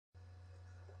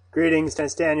Greetings,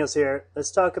 Dennis Daniels here.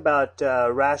 Let's talk about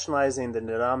rationalizing the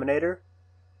denominator.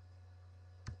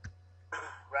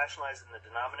 Rationalizing the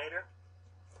denominator,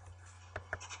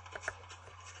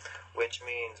 which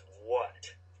means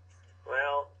what?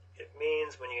 Well, it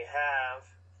means when you have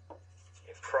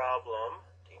a problem,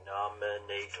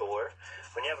 denominator,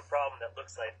 when you have a problem that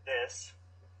looks like this,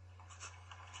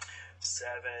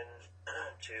 7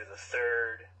 to the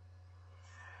third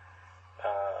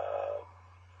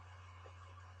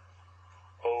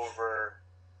over,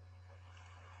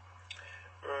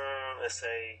 let's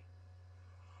say,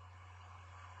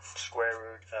 square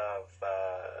root of,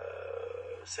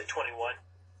 say, 21.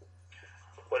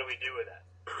 What do we do with that?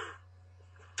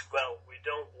 Well, we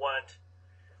don't want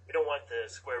the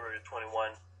square root of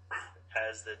 21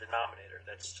 as the denominator.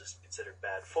 That's just considered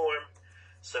bad form.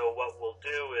 So what we'll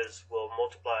do is we'll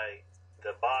multiply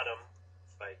the bottom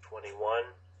by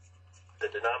 21, the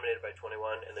denominator by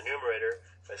 21, and the numerator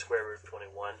by square root of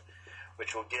 21,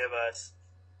 which will give us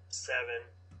 7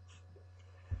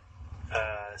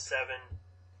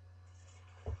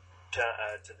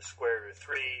 to the square root of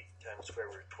 3 times square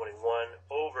root of 21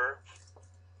 over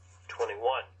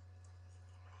 21.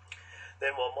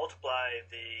 Then we'll multiply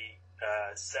the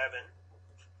 7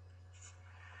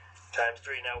 times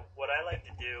 3. Now, what I like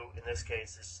to do in this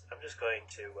case is I'm just going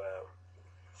to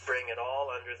bring it all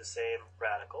under the same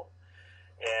radical.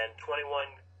 And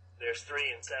 21, there's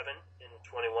 3 and 7 in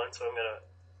 21, so I'm going to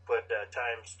put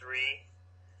times 3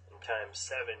 and times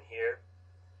 7 here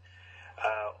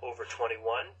over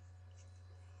 21.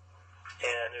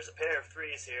 And there's a pair of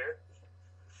 3's here,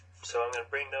 so I'm going to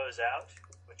bring those out,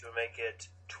 which will make it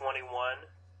 21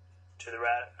 to the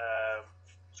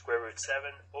square root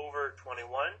 7 over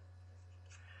 21.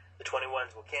 The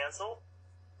 21's will cancel,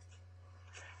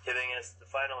 giving us the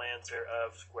final answer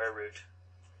of square root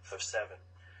of 7.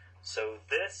 So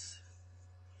this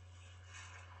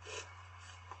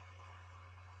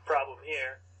problem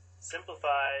here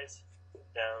simplifies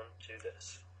down to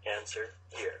this answer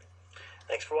here.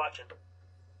 Thanks for watching.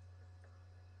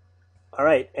 All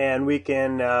right, and we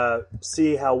can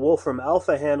see how Wolfram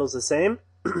Alpha handles the same.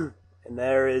 And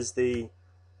there is the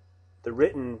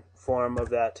written form of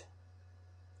that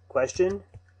question.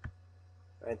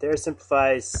 Right there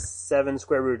simplifies 7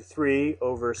 square root of 3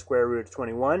 over square root of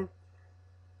 21.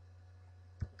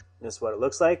 This is what it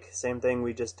looks like. Same thing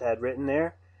we just had written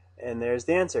there. And there's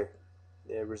the answer.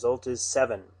 The result is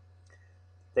 7.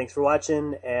 Thanks for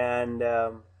watching, and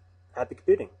happy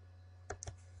computing.